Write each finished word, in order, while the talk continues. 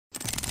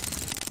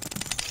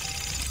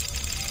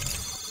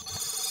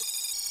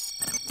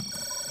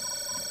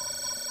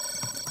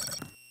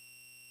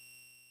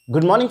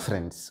Good morning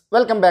friends,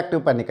 welcome back to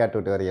Parnika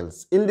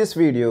tutorials. In this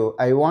video,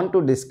 I want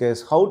to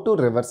discuss how to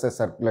reverse a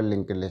circular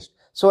linked list.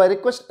 So I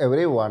request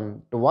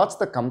everyone to watch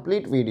the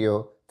complete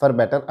video for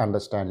better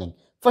understanding.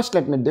 First,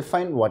 let me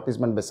define what is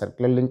meant by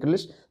circular linked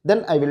list.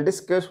 Then I will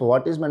discuss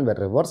what is meant by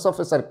reverse of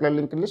a circular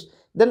linked list.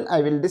 Then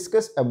I will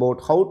discuss about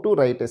how to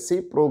write a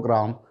C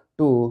program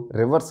to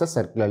reverse a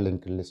circular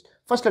linked list.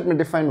 First, let me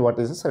define what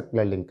is a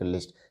circular linked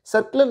list.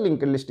 Circular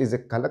linked list is a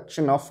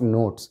collection of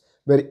nodes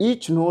where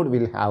each node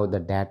will have the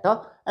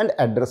data and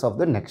address of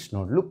the next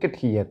node. Look at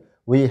here,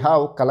 we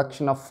have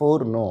collection of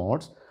 4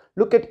 nodes.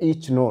 Look at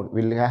each node,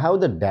 we'll have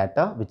the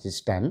data which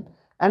is 10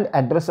 and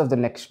address of the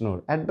next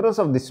node. Address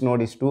of this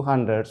node is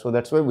 200, so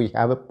that's why we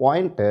have a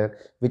pointer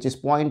which is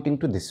pointing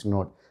to this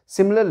node.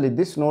 Similarly,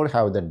 this node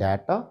have the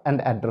data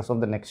and address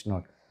of the next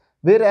node.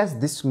 Whereas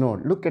this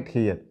node, look at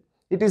here,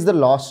 it is the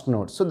last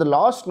node. So the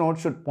last node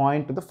should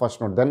point to the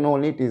first node, then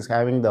only it is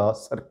having the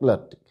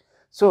circular tick.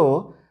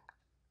 So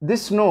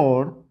this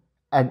node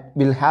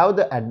will have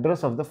the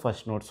address of the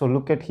first node. So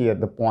look at here,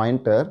 the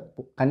pointer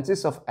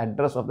consists of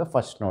address of the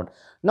first node.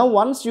 Now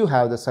once you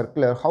have the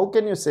circular, how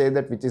can you say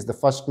that which is the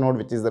first node,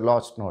 which is the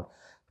last node?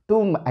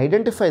 To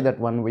identify that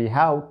one, we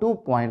have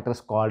 2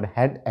 pointers called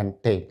head and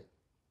tail.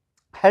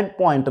 Head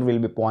pointer will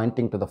be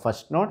pointing to the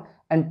first node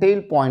and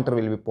tail pointer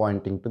will be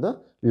pointing to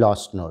the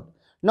last node.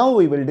 Now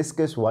we will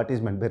discuss what is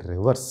meant by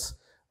reverse.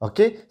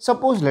 Okay,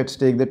 suppose let's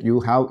take that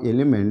you have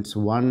elements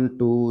 1,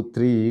 2,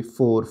 3,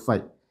 4,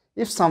 5.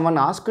 If someone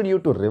asked you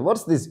to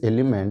reverse these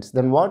elements,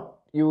 then what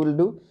you will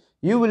do?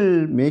 You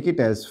will make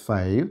it as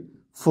 5,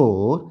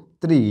 4,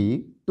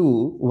 3,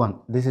 2, 1.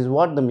 This is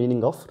what the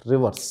meaning of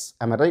reverse.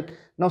 Am I right?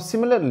 Now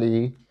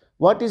similarly,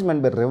 what is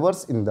meant by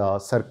reverse in the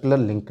circular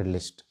linked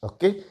list?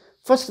 Okay,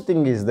 first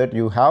thing is that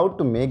you have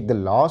to make the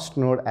last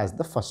node as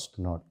the first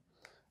node.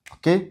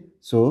 Okay,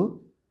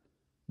 so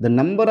the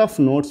number of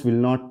nodes will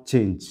not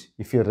change.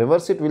 If you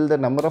reverse it, will the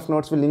number of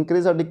nodes will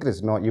increase or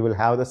decrease? No, you will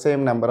have the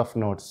same number of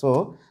nodes.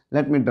 So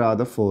let me draw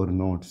the 4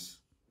 nodes.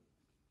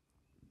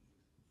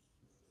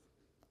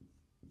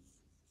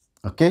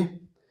 Okay,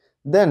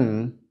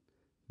 then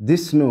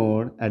this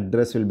node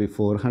address will be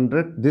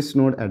 400, this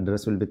node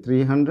address will be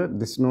 300,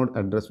 this node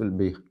address will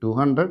be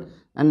 200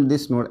 and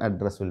this node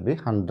address will be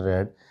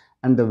 100,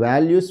 and the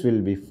values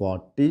will be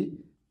 40,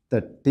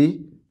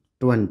 30,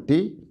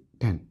 20,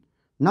 10.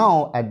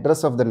 Now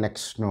address of the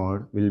next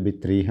node will be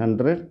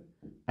 300,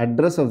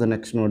 address of the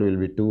next node will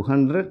be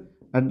 200,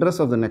 address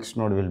of the next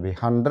node will be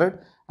 100,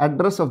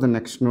 address of the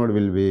next node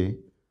will be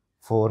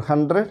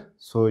 400.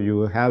 So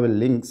you have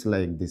links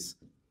like this.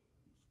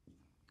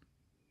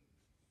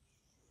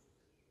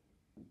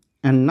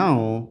 And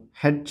now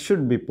head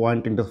should be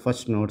pointing to the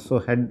first node, so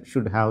head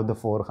should have the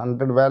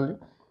 400 value,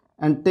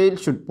 and tail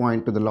should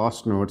point to the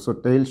last node, so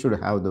tail should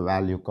have the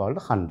value called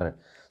 100.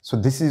 So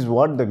this is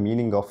what the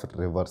meaning of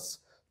reverse.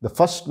 The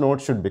first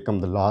node should become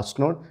the last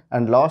node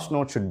and last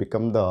node should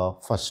become the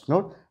first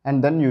node,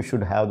 and then you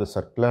should have the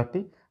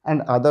circularity,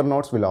 and other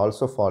nodes will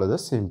also follow the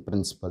same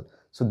principle.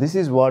 So this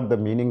is what the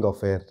meaning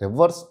of a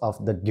reverse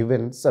of the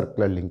given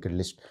circular linked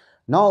list.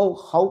 Now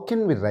how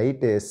can we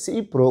write a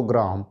C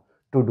program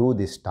to do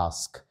this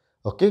task?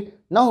 Okay,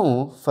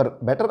 now for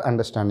better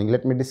understanding,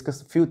 let me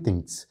discuss a few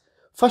things.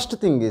 First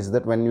thing is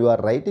that when you are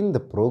writing the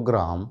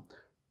program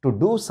to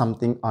do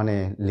something on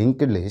a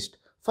linked list,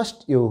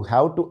 first you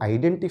have to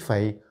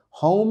identify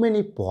how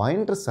many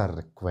pointers are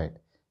required.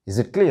 Is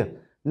it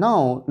clear?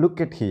 Now look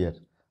at here.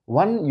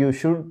 One you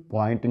should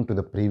pointing to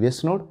the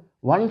previous node,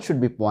 one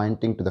should be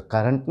pointing to the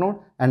current node,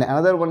 and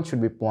another one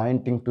should be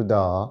pointing to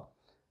the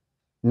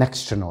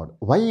next node.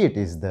 Why it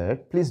is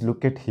that? Please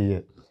look at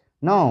here.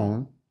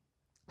 Now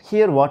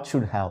here what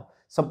should have?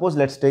 Suppose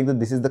let's take that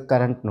this is the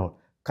current node.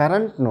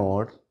 Current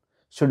node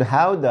should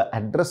have the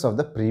address of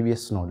the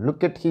previous node.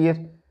 Look at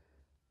here.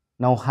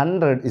 Now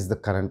 100 is the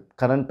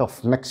current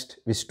of next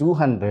is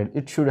 200.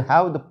 It should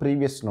have the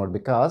previous node,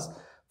 because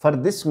for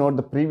this node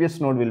the previous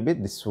node will be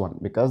this one,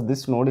 because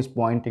this node is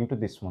pointing to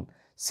this one.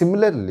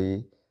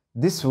 Similarly,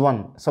 this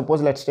one,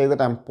 suppose let's say that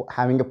I'm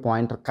having a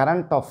pointer,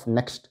 current of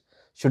next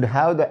should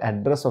have the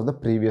address of the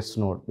previous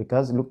node,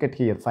 because look at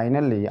here,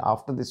 finally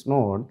after this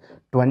node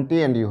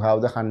 20 and you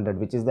have the 100,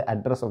 which is the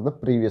address of the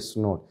previous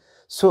node.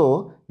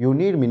 So you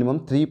need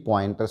minimum 3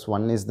 pointers.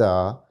 One is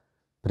the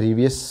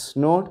previous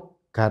node,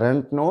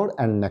 current node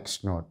and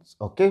next nodes.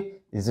 Okay,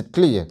 is it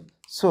clear?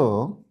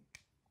 So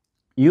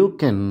you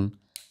can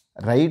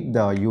write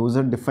the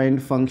user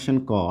defined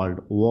function called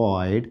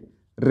void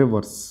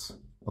reverse.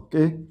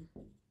 Okay,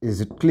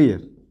 is it clear?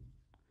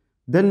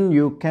 Then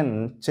you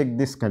can check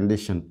this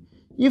condition.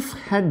 If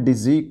head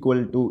is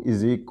equal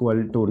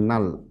to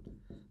null,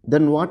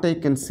 then what I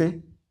can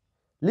say?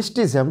 List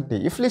is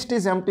empty. If list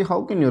is empty,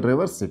 how can you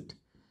reverse it?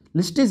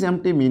 List is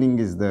empty meaning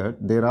is that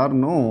there are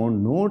no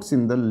nodes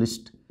in the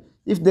list.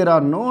 If there are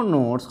no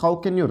nodes, how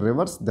can you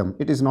reverse them?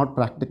 It is not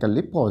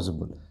practically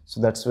possible. So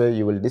that's why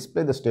you will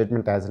display the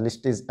statement as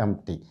list is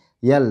empty.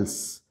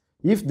 Else,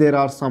 if there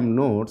are some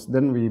nodes,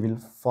 then we will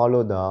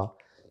follow the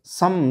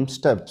some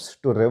steps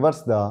to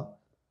reverse the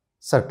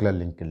circular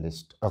linked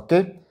list.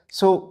 Okay.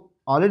 So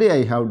already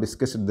I have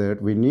discussed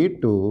that we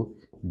need to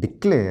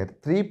declare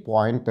 3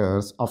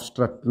 pointers of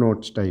strut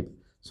nodes type.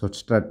 So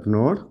strut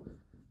node,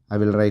 I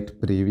will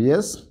write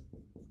previous,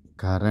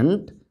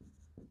 current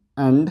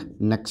and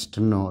next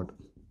node.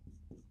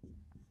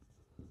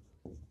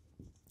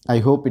 I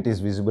hope it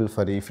is visible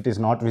for you. If it is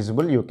not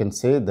visible, you can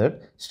say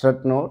that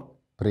strut node,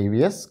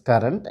 previous,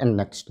 current and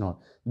next node.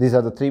 These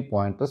are the 3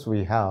 pointers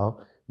we have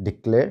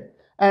declared,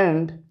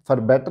 and for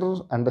better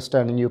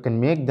understanding you can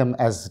make them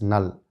as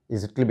null.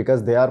 Is it clear?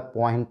 Because they are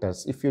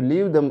pointers. If you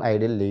leave them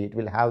idly, it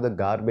will have the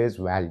garbage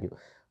value.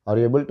 Are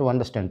you able to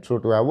understand? So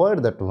to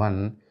avoid that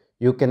one,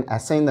 you can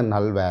assign the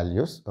null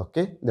values.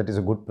 Okay, that is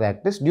a good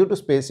practice. Due to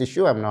space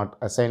issue, I am not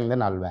assigning the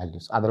null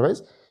values.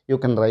 Otherwise, you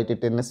can write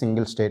it in a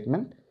single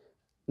statement,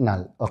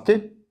 null.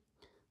 Okay,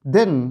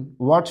 then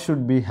what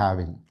should be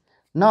having?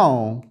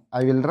 Now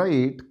I will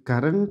write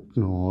current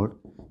node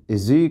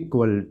is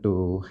equal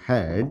to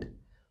head.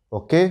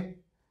 Okay,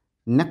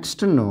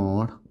 next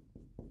node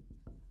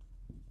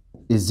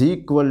is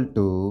equal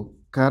to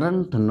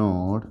current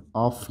node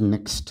of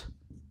next.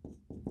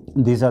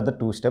 These are the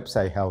 2 steps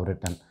I have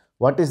written.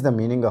 What is the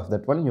meaning of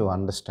that one? You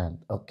understand.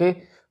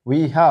 Okay,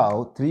 we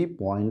have 3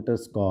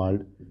 pointers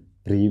called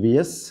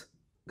previous,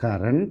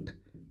 current,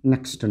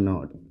 next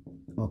node.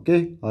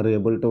 Okay, are you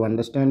able to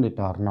understand it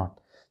or not?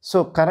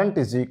 So current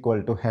is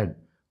equal to head.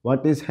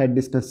 What is head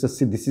distance?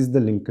 See, this is the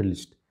linked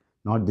list,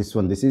 not this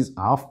one. This is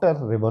after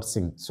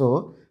reversing.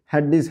 So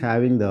head is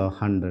having the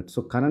 100.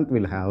 So current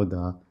will have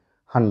the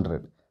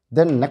 100.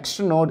 Then next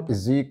node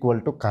is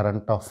equal to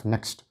current of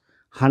next.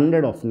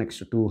 100 of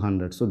next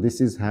 200. So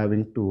this is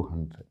having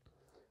 200.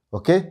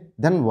 Okay,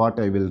 then what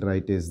I will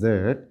write is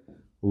that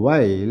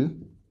while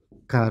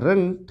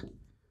current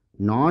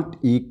not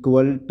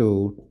equal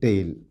to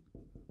tail.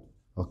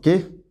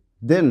 Okay,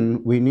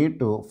 then we need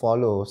to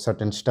follow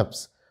certain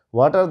steps.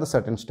 What are the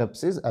certain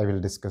steps is I will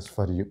discuss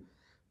for you.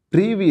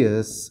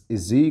 Previous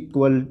is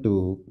equal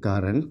to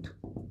current.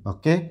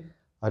 Okay,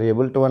 are you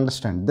able to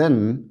understand?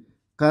 Then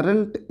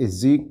current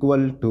is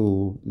equal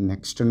to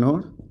next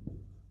node.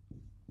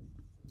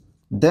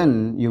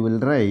 Then you will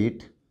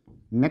write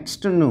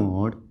next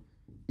node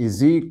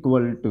is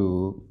equal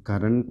to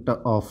current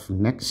of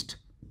next,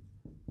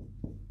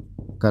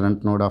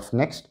 current node of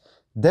next.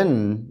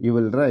 Then you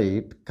will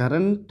write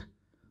current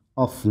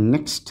of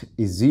next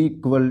is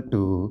equal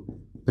to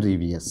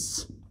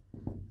previous.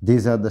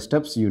 These are the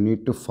steps you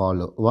need to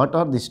follow. What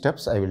are the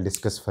steps? I will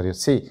discuss for you.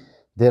 See,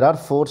 there are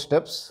 4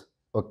 steps.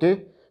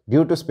 Okay,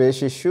 due to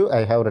space issue,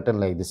 I have written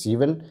like this.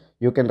 Even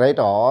you can write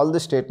all the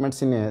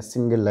statements in a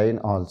single line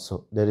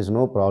also. There is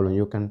no problem.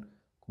 You can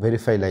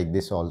verify like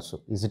this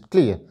also. Is it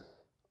clear?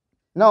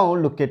 Now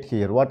look at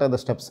here. What are the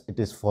steps it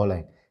is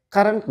following?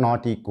 Current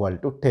not equal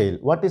to tail.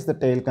 What is the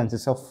tail?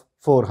 Consists of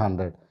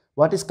 400.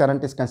 What is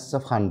current is consists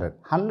of 100.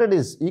 100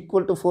 is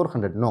equal to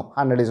 400. No,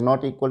 100 is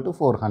not equal to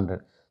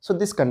 400. So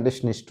this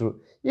condition is true.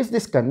 If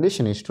this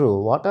condition is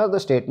true, what are the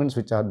statements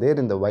which are there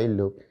in the while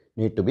loop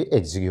need to be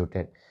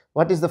executed?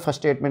 What is the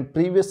first statement?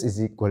 Previous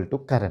is equal to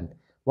current.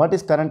 What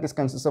is current is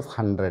consists of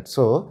 100.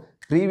 So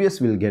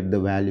previous will get the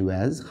value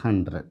as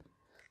 100.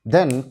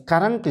 Then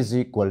current is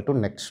equal to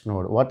next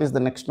node. What is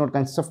the next node?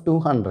 Consists of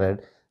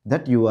 200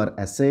 that you are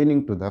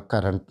assigning to the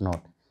current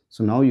node.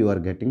 So now you are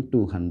getting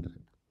 200.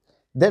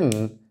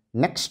 Then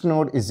next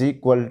node is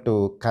equal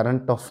to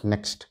current of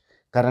next.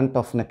 Current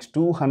of next,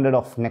 200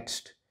 of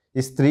next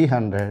is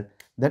 300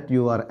 that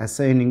you are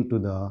assigning to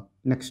the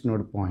next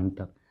node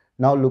pointer.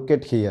 Now look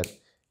at here.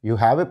 You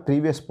have a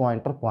previous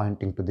pointer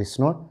pointing to this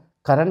node,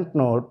 current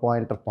node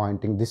pointer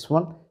pointing this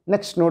one,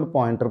 next node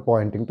pointer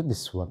pointing to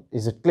this one.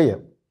 Is it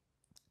clear?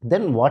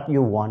 Then what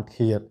you want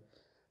here?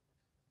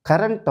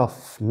 Current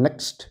of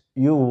next,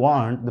 you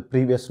want the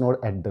previous node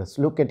address.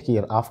 Look at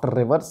here. After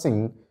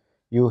reversing,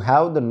 you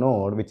have the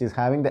node which is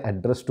having the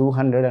address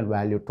 200 and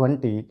value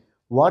 20.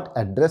 What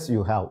address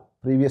you have?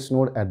 Previous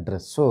node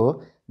address.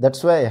 So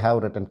that's why I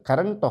have written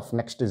current of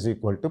next is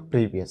equal to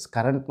previous.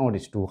 Current node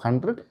is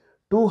 200.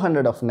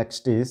 200 of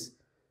next is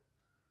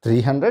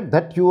 300.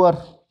 That you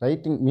are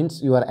writing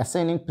means you are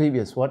assigning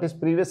previous. What is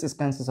previous is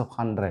consists of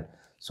 100.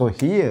 So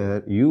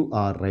here you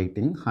are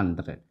writing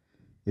 100.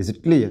 Is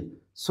it clear?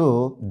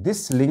 So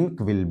this link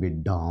will be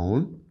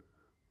down.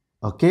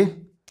 Okay.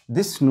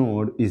 This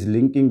node is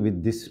linking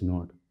with this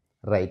node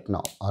right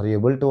now. Are you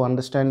able to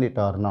understand it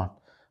or not?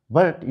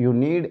 But you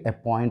need a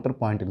pointer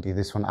pointing to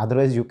this one.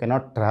 Otherwise you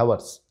cannot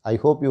traverse. I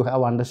hope you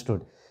have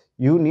understood.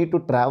 You need to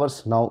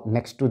traverse now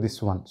next to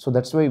this one. So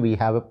that's why we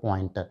have a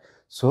pointer.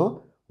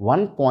 So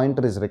one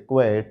pointer is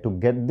required to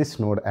get this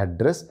node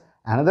address.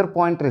 Another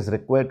pointer is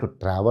required to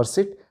traverse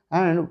it.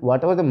 And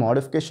whatever the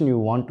modification you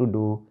want to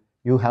do,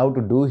 you have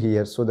to do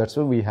here. So that's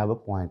why we have a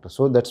pointer.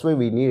 So that's why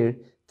we need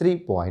 3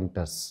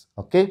 pointers.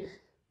 Okay.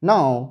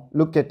 Now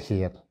look at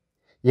here.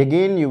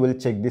 Again you will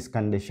check this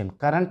condition.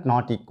 Current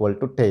not equal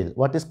to tail.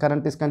 What is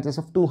current is consists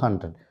of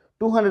 200.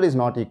 200 is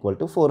not equal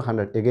to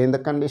 400. Again the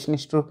condition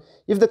is true.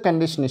 If the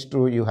condition is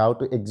true, you have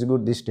to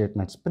execute these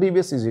statements.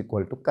 Previous is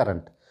equal to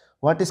current.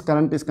 What is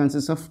current is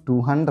consists of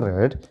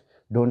 200.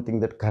 Don't think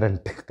that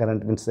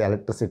current means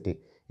electricity.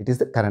 It is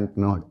the current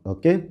node.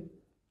 Okay,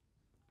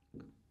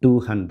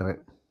 200.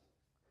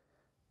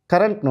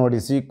 Current node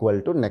is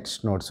equal to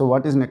next node. So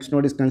what is next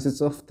node? Is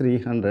consists of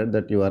 300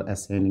 that you are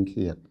assigning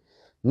here.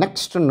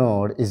 Next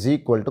node is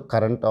equal to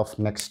current of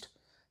next.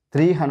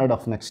 300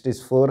 of next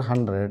is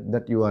 400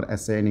 that you are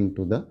assigning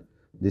to the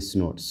this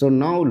node. So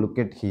now look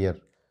at here.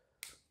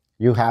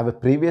 You have a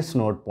previous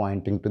node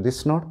pointing to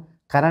this node,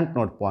 current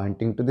node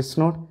pointing to this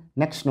node,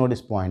 next node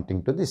is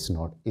pointing to this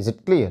node. Is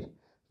it clear?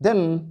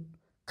 Then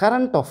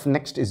current of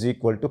next is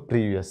equal to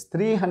previous.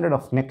 300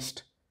 of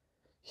next.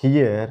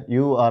 Here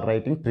you are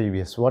writing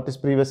previous. What is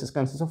previous? Is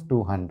consists of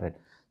 200.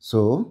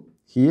 So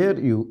here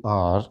you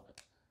are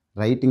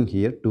writing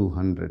here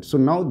 200. So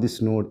now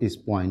this node is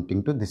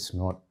pointing to this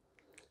node.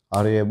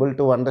 Are you able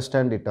to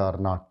understand it or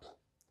not?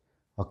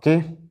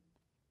 Okay.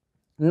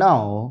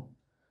 Now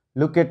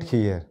look at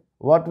here.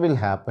 What will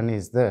happen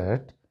is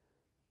that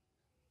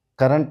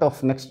current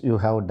of next you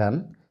have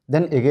done.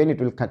 Then again it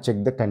will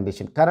check the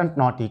condition. Current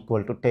not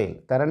equal to tail.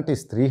 Current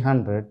is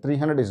 300.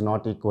 300 is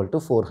not equal to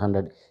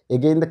 400.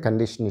 Again the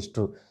condition is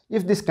true.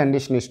 If this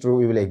condition is true,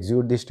 we will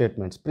execute these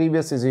statements.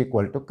 Previous is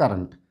equal to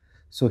current.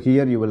 So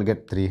here you will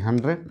get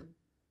 300.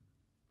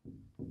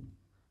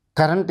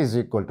 Current is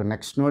equal to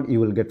next node. You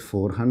will get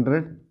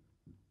 400.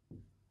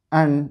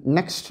 And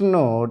next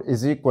node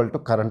is equal to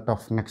current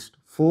of next.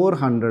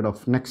 400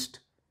 of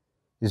next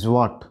is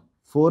what?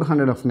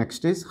 400 of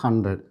next is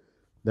 100.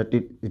 That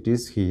it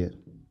is here.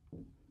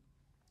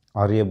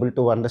 Are you able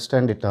to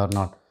understand it or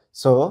not?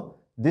 So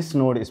this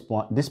node is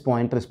this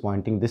pointer is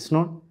pointing this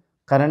node,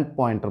 current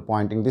pointer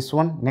pointing this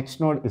one,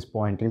 next node is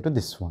pointing to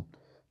this one.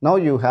 Now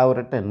you have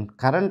written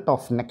current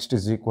of next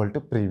is equal to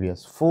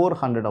previous.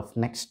 400 of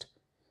next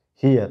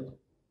here.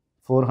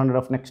 400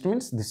 of next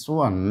means this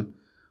one.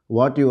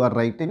 What you are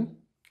writing?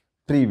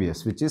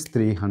 Previous, which is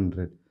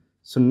 300.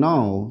 So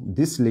now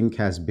this link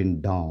has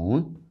been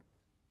down.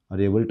 Are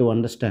you able to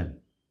understand?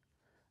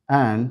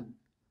 And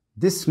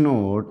this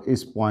node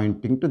is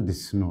pointing to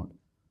this node.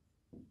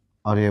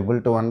 Are you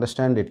able to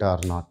understand it or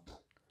not?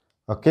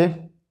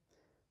 Okay.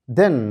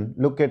 Then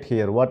look at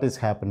here. What is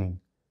happening?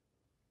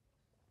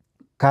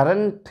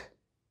 Current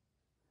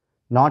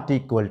not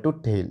equal to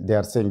tail. They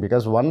are saying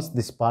because once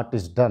this part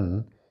is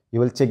done, you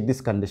will check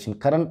this condition.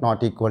 Current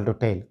not equal to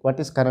tail. What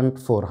is current?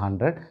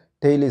 400.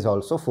 Tail is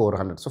also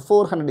 400. So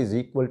 400 is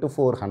equal to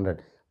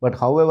 400. But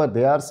however,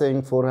 they are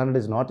saying 400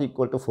 is not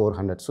equal to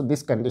 400. So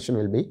this condition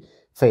will be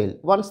fail.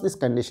 Once this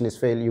condition is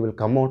fail, you will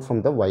come out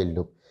from the while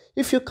loop.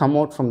 If you come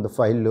out from the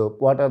while loop,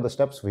 what are the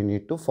steps we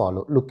need to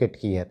follow? Look at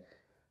here.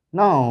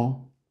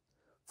 Now,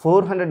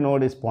 400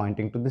 node is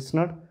pointing to this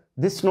node.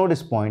 This node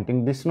is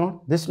pointing this node.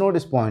 This node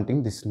is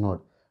pointing this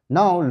node.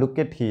 Now look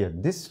at here.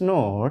 This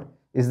node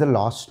is the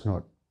last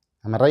node.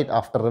 Am I right?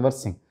 After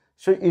reversing.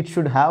 So it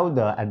should have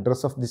the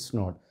address of this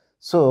node.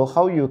 So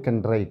how you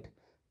can write?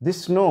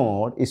 This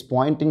node is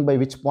pointing by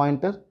which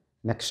pointer?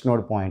 Next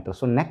node pointer.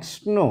 So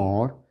next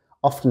node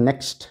of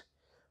next.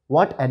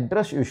 What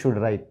address you should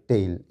write?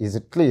 Tail. Is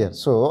it clear?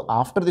 So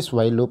after this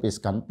while loop is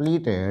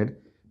completed,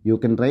 you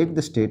can write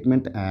the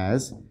statement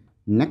as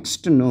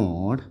next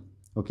node.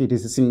 Okay, it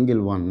is a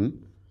single one.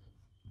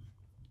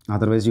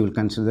 Otherwise, you will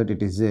consider that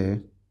it is a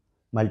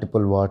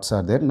multiple words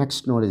are there.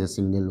 Next node is a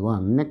single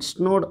one. Next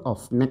node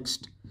of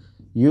next,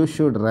 you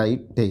should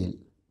write tail.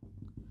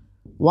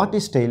 What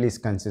is tail is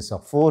consists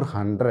of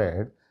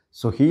 400.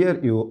 So here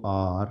you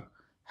are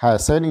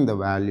assigning the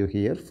value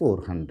here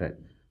 400.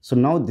 So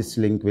now this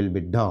link will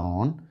be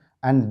down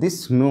and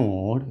this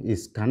node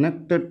is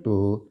connected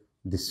to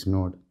this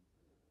node.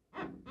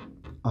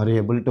 Are you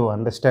able to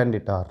understand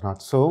it or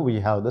not? So we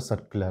have the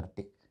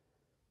circularity.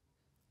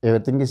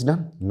 Everything is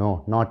done?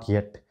 No, not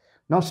yet.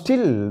 Now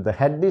still the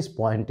head is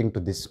pointing to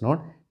this node,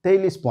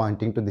 tail is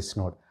pointing to this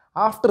node.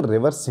 After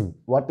reversing,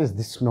 what is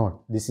this node?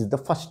 This is the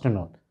first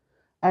node.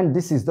 And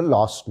this is the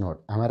last node.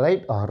 Am I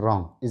right or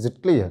wrong? Is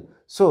it clear?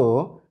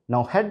 So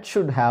now head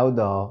should have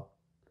the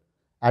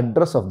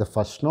address of the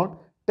first node.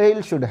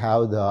 Tail should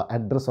have the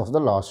address of the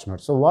last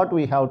node. So what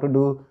we have to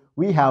do?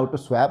 We have to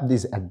swap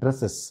these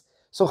addresses.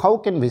 So how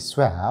can we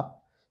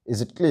swap?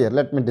 Is it clear?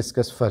 Let me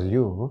discuss for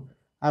you.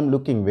 I'm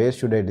looking where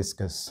should I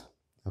discuss?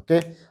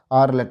 Okay.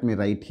 Or let me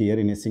write here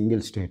in a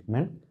single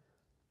statement.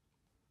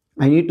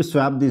 I need to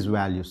swap these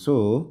values.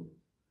 So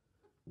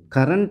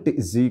current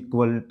is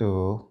equal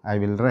to, I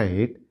will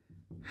write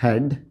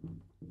head.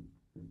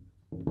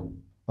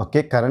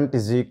 Okay, current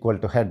is equal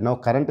to head. Now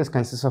current is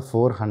consists of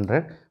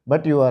 400,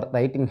 but you are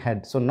writing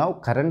head. So now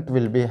current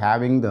will be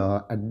having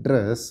the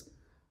address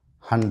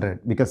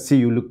 100, because see,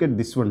 you look at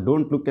this one,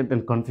 don't look at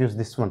and confuse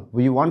this one.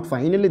 We want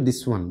finally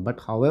this one, but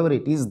however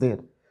it is there.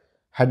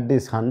 Head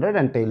is 100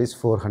 and tail is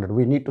 400.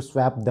 We need to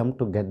swap them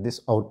to get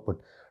this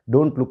output.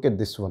 Don't look at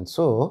this one.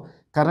 So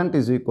current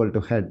is equal to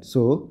head.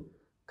 So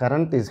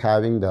current is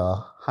having the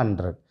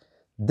 100.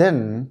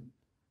 Then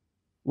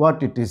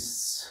what it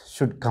is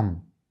should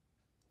come?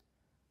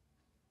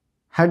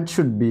 Head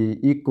should be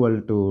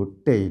equal to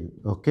tail.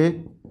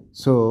 Okay.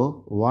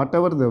 So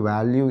whatever the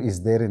value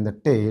is there in the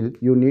tail,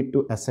 you need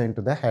to assign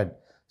to the head.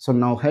 So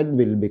now head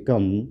will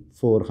become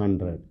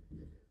 400.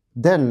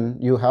 then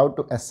you have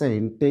to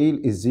assign tail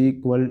is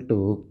equal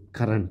to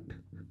current.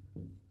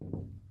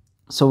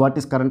 So what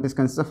is current is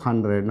consists of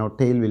 100. Now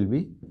tail will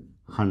be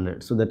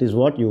 100. So that is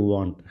what you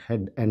want,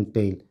 head and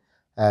tail,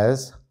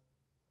 as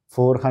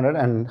 400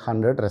 and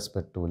 100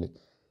 respectively.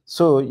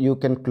 So you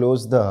can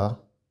close the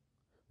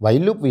while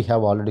loop. We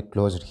have already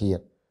closed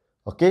here.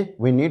 Okay,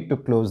 we need to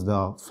close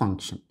the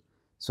function.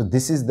 So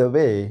this is the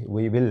way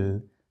we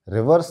will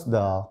reverse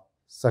the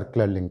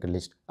circular linked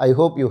list. I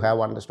hope you have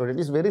understood. It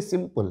is very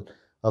simple.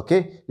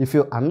 Okay, if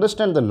you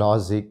understand the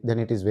logic, then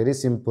it is very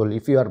simple.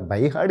 If you are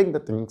by-hearting the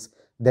things,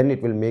 then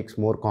it will make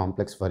more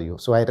complex for you.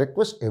 So I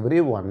request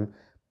everyone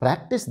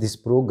practice these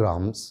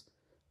programs.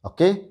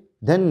 Okay,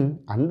 then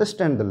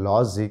understand the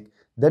logic,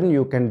 then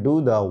you can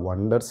do the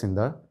wonders in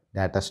the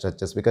data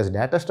structures, because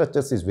data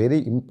structures is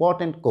very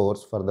important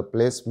course for the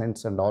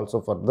placements and also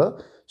for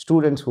the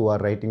students who are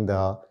writing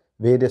the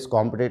various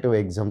competitive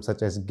exams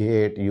such as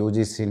GATE,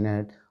 UGC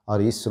NET or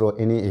ISRO,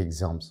 any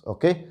exams.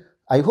 Okay,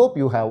 I hope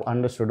you have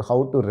understood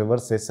how to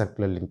reverse a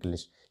circular linked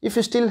list. If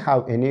you still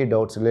have any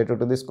doubts related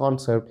to this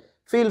concept,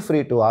 feel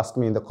free to ask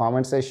me in the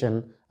comment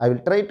section. I will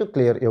try to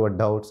clear your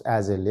doubts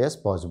as early as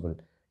possible.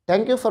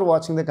 Thank you for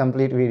watching the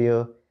complete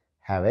video.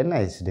 Have a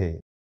nice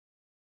day.